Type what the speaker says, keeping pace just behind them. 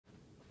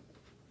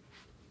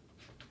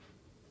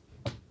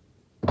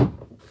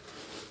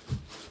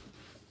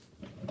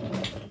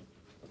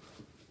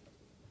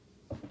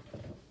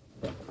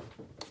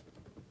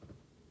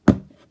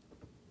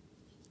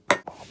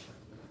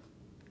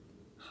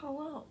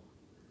Hello.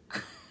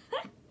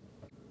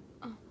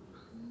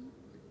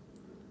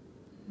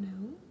 No.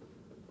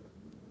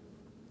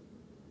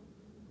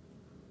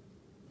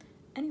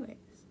 Anyways,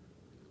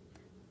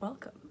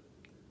 welcome.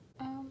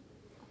 Oh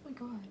my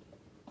god.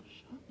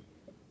 Shut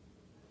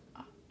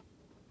up.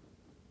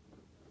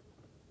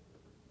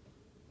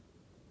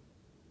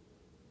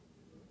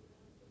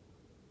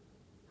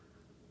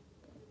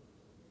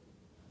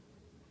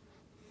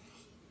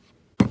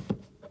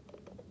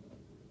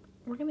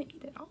 We're gonna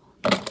eat it all.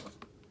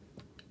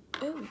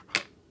 Ew.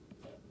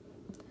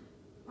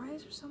 Why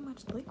is there so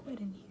much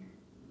liquid in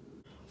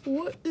here?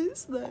 What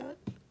is that?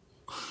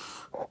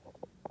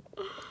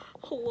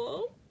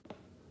 Hello?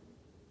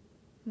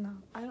 No,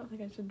 I don't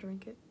think I should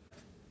drink it.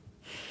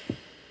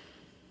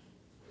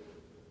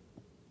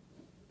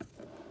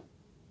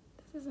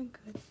 This isn't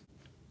good.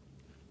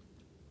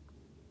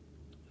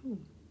 Ooh.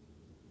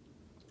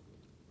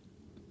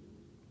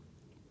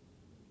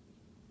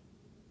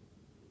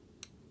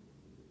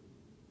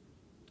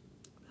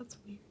 That's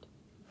weird.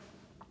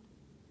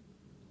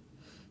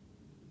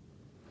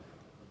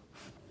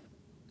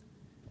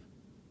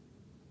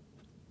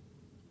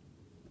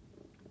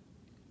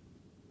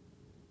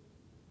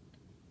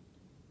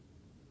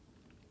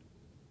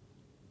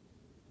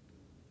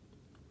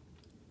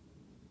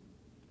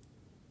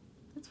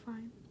 It's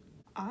fine.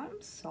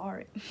 I'm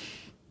sorry.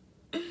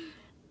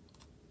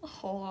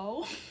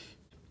 Hello?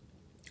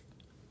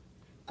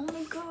 Oh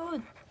my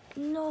god.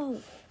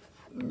 No.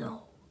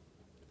 No.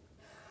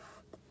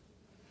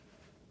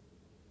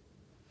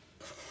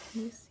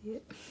 Can you see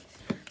it?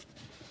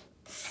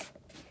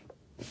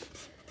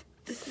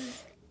 This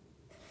is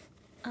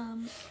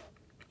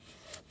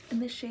in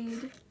the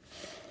shade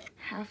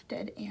Half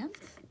Dead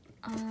Ants.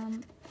 Yeah.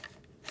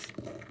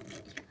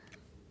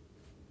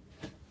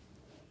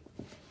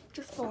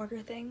 Just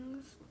vlogger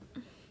things.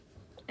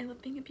 I love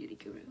being a beauty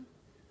guru.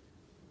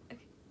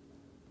 Okay.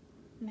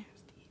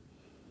 Nasty.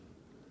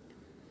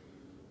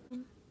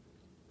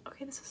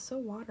 Okay, this is so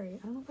watery.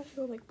 I don't know if I should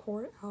go like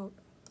pour it out.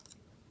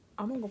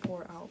 I'm gonna go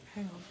pour it out.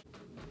 Hang on.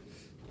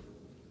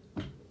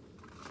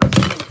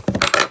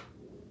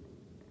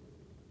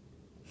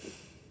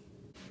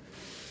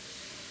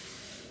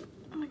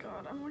 Oh my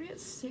god, I'm already at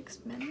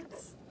 6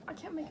 minutes. I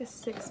can't make a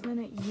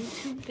 6-minute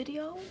YouTube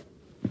video.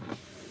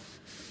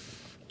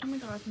 Oh my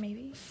god,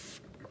 maybe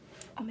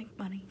I'll make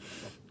money.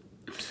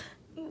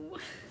 Ooh.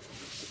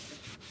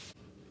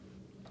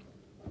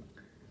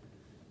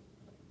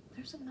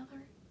 There's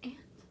another ant.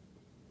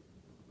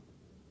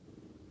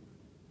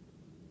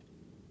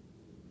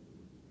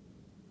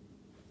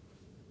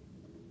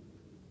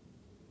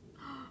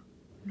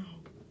 No.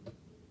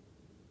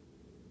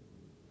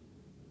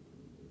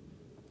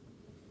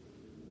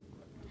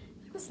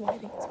 This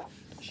lighting is bad.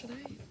 Should I?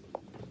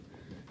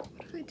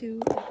 What if I do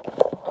like,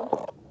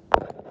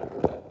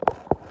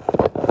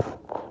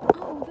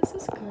 oh, this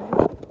is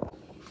good.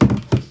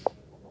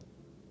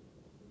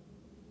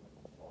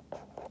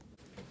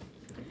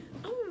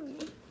 Oh,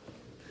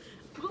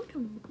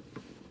 welcome.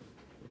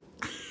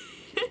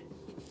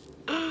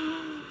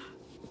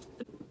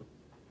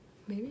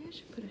 Maybe I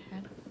should put a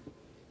hat on.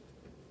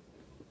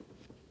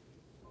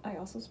 I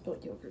also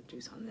spilled yogurt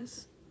juice on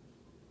this.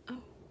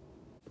 Oh.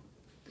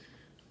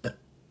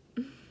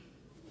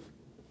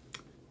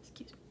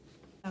 Excuse me.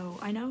 Oh,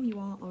 I know you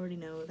all already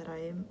know that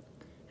I've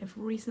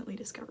recently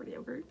discovered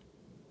yogurt.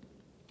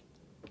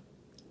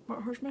 But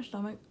it hurts my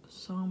stomach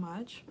so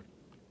much.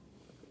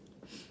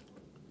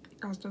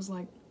 As does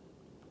like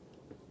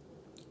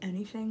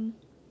anything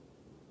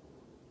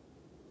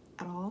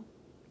at all.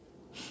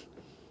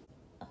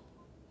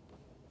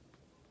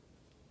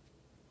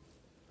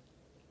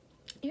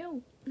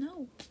 Ew,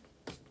 no.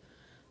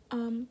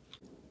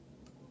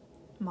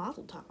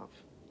 Mazel tov.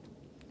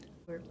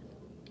 Weird.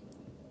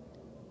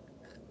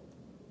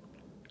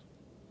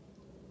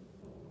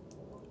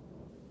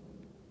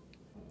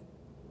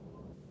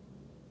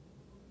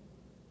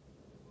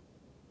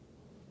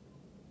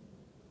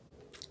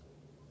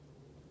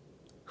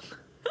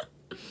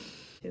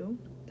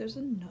 There's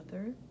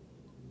another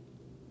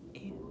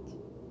ant.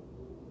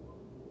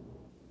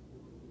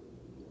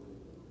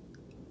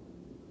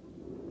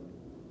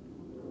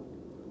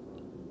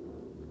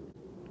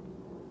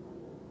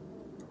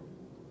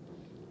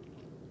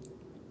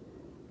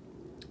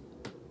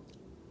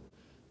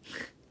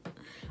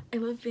 I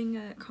love being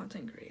a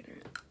content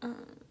creator. I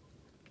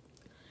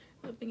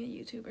love being a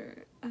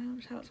YouTuber.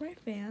 Shout out to my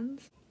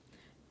fans.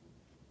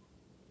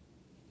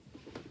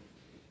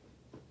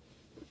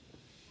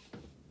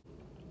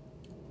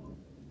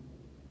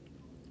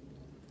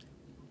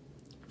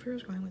 Where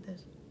was going with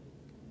this?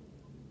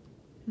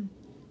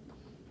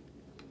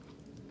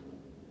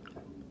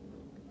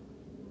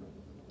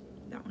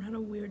 That one had a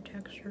weird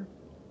texture.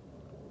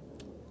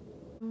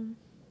 Oh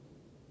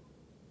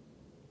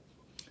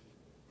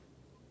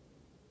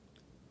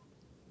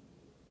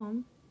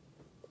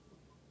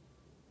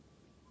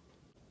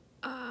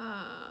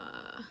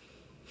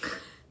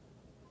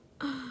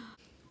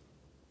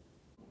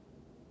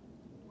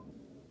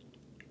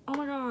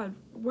my god,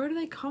 where do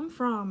they come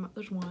from?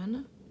 There's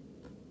one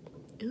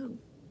Ooh.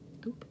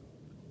 Oop.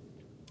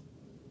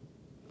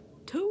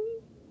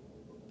 2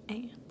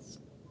 ants.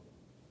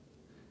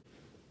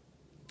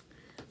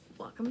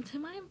 Welcome to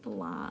my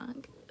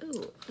vlog.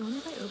 Ooh, I wonder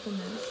if I open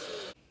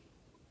this.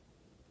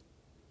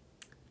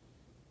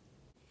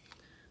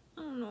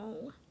 I don't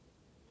know.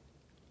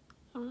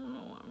 I don't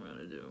know what I'm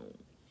gonna do.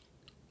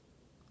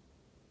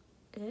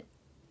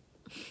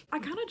 I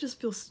kind of just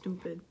feel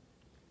stupid.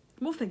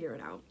 We'll figure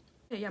it out.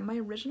 Yeah, my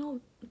original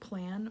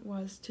plan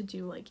was to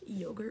do like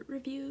yogurt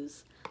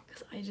reviews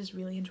because I just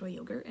really enjoy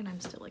yogurt and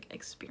I'm still like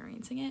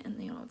experiencing it, and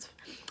you know, it's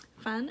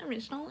fun,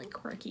 original, and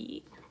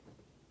quirky.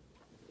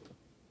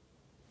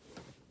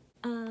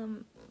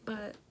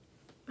 But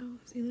oh,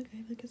 see, look, I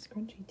have like a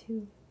scrunchie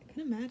too. It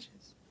kind of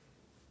matches.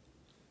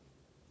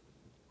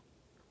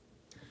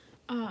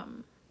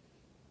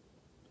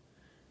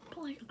 But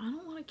like, I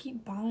don't want to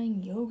keep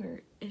buying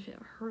yogurt if it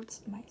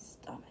hurts my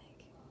stomach,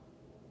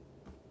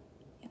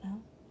 you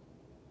know?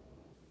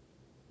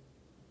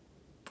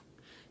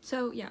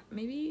 So yeah,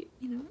 maybe,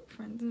 you know,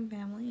 friends and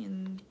family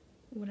and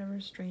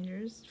whatever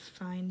strangers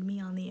find me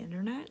on the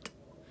internet.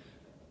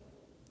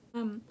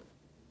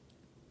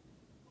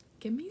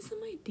 Give me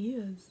some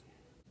ideas.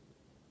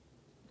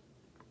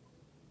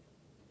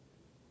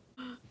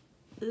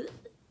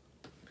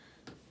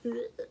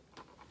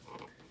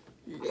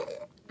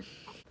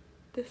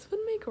 This would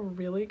make a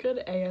really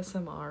good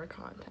ASMR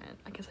content.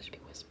 I guess I should be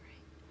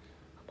whispering.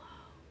 Hello.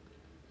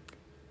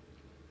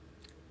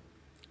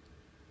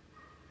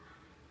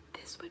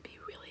 This would be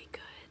really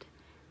good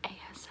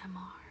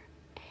ASMR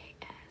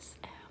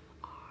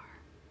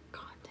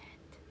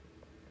content.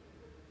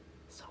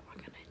 So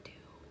we're gonna do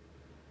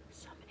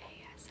some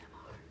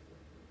ASMR.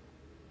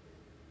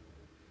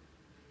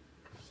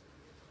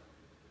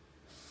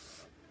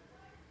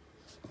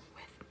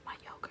 With my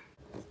yogurt.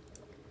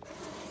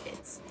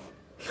 It's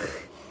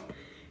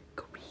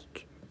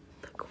Greek.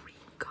 The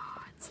Greek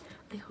gods.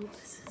 I hope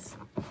this is...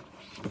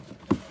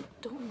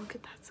 Don't look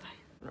at that side.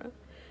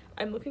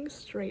 I'm looking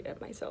straight at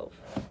myself.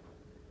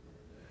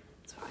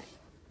 It's fine.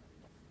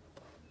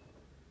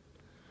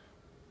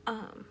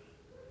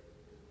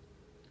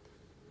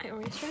 I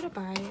always try to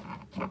buy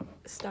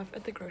stuff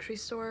at the grocery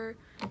store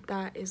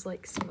that is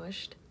like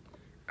smushed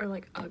or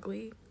like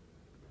ugly,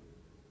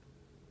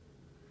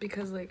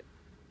 because like,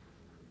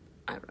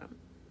 I don't know,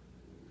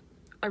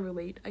 I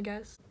relate, I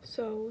guess.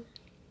 So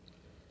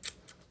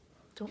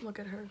don't look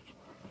at her.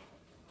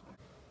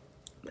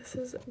 This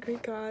is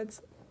Greek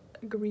gods,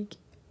 Greek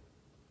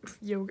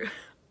yogurt.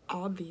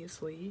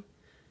 Obviously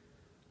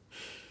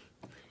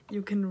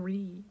you can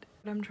read.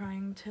 I'm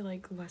trying to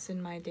like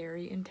lessen my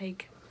dairy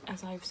intake,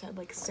 as I've said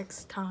like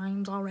 6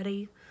 times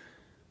already.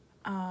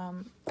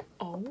 Oh,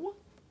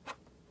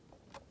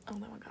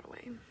 that one got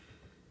away.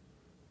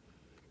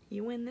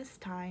 You win this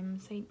time,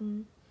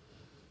 Satan.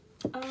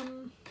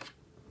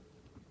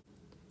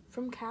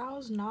 From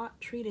cows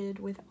not treated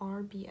with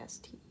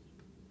RBST.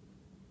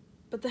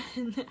 But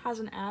then it has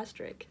an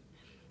asterisk.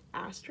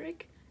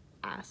 Asterisk?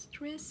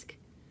 Asterisk?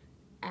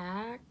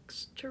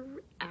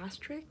 Asterisk?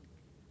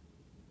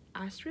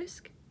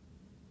 Asterisk?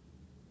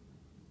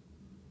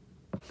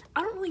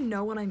 I don't really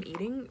know what I'm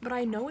eating, but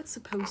I know it's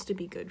supposed to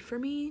be good for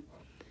me.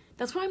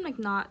 That's why I'm like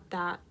not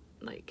that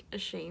like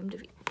ashamed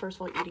of, first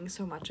of all, eating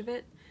so much of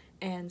it,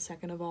 and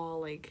second of all,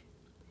 like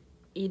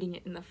eating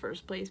it in the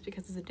first place,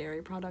 because it's a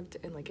dairy product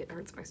and like it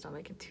hurts my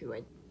stomach, and two,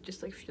 I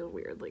just like feel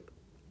weird like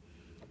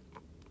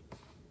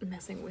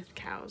messing with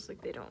cows.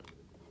 Like they don't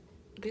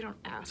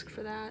ask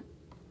for that.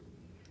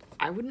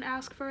 I wouldn't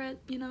ask for it,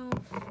 you know.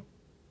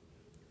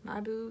 My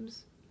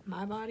boobs,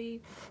 my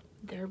body,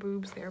 their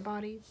boobs, their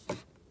body.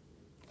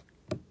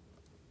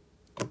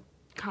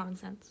 Common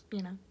sense,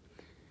 you know.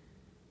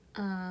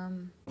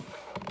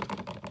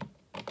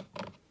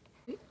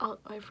 Oh,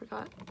 I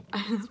forgot.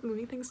 I was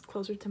moving things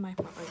closer to my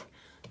phone. Like,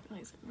 I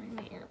realized I'm wearing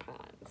my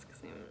AirPods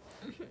because I'm.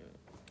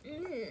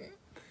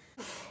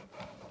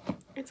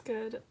 It's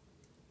good.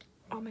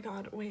 Oh my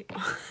god, wait.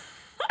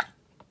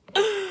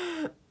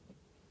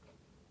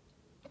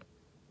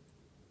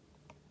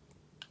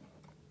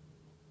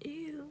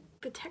 Ew.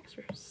 The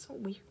texture is so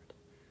weird.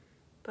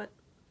 But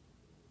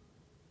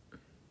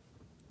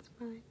it's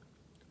fine.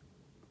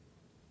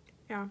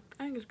 Yeah,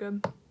 I think it's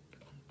good.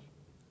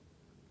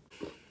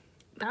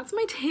 That's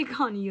my take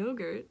on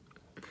yogurt.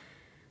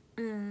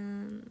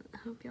 And I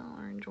hope y'all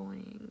are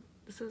enjoying.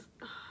 This is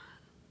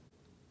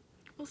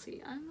we'll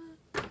see. I'm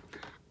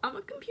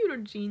a computer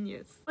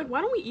genius. Like,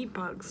 why don't we eat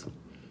bugs?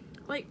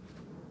 Like,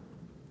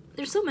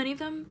 there's so many of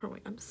them. Oh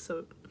wait, I'm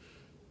so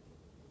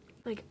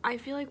like, I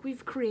feel like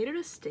we've created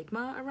a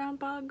stigma around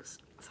bugs.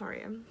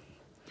 Sorry,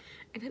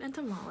 I did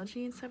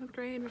entomology in 7th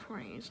grade before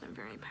age, and I'm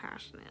very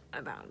passionate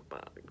about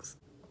bugs.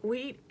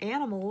 We eat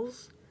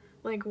animals.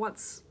 Like,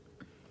 what's...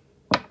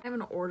 I have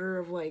an order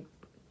of, like,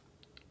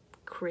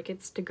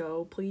 crickets to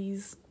go,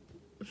 please.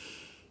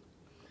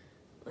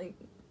 Like,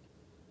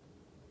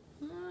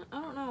 I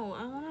don't know.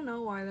 I want to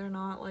know why they're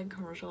not, like,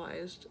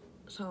 commercialized.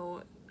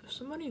 So, if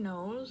somebody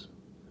knows,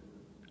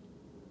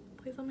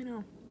 please let me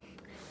know.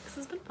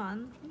 this has been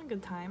fun. It's been a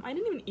good time. I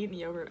didn't even eat the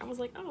yogurt. I was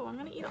like, oh, I'm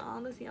gonna eat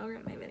all this yogurt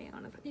in my video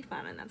and it's gonna be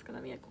fun and that's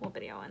gonna be a cool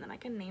video and then I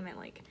can name it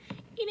like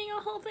eating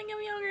a whole thing of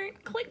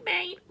yogurt,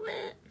 clickbait.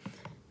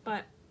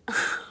 But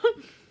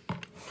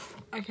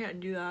I can't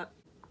do that.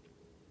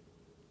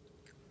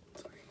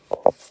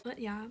 But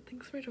yeah,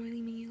 thanks for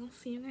joining me. I'll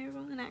see you guys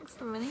on the next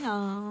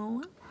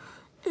video.